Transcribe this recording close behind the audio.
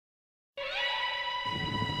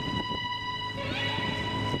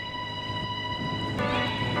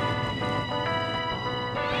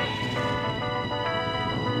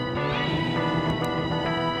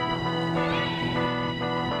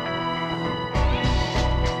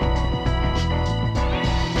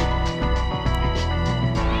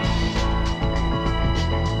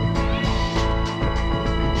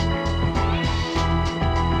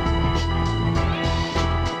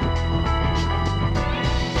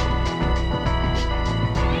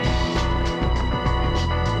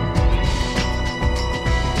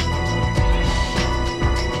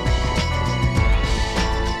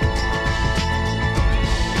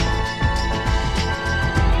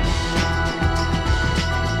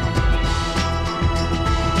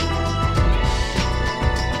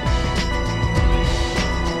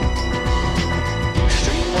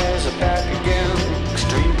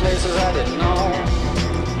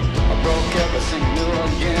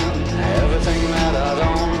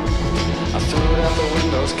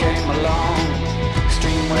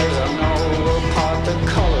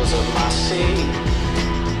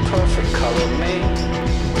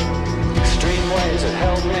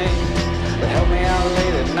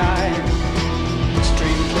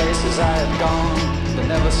are gone, but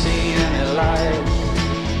never seen any light.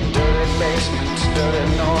 Dirty basements, dirty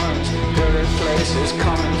noise, dirty places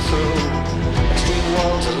coming through. Extreme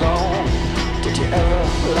worlds alone. Did you ever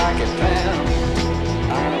like it, Pam?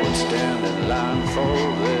 I would stand in line for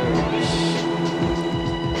this.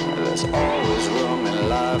 There's always room in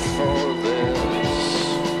life for this.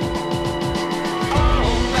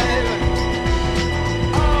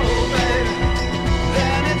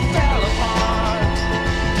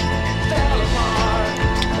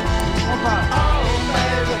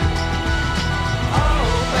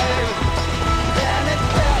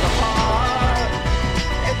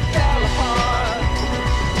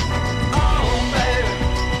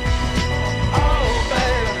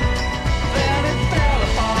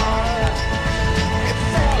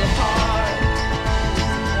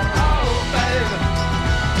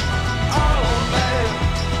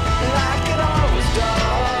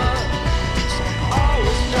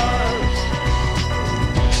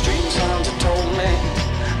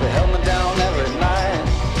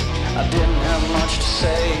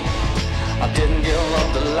 I didn't give up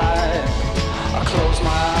the light. I closed my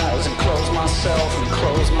eyes and closed myself and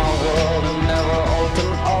closed my world and never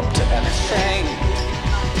opened up to anything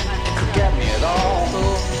that could get me at all.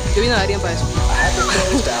 Yo vine a Darién para eso. I had to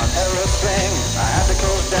close down everything. I had to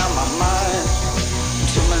close down my mind.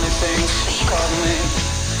 Too many things caught me.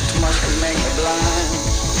 Too much could make me blind.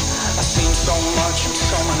 I've seen so much in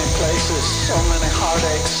so many places, so many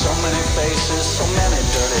heartaches, so many faces, so many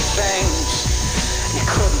dirty things. You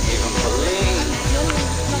couldn't even believe.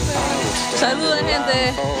 Saludos,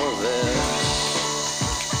 gente.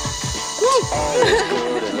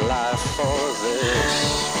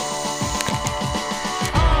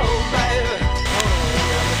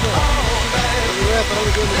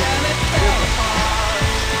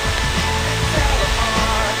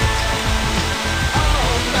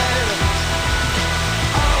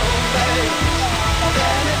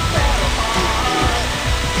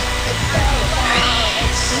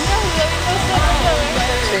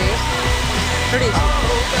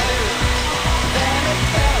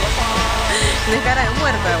 Tienes cara de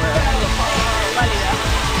muerta, weón. Válida.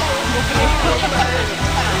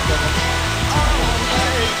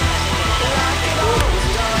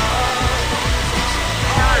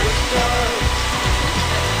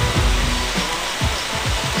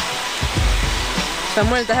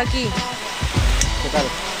 Samuel, ¿estás aquí? ¿Qué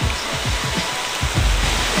tal?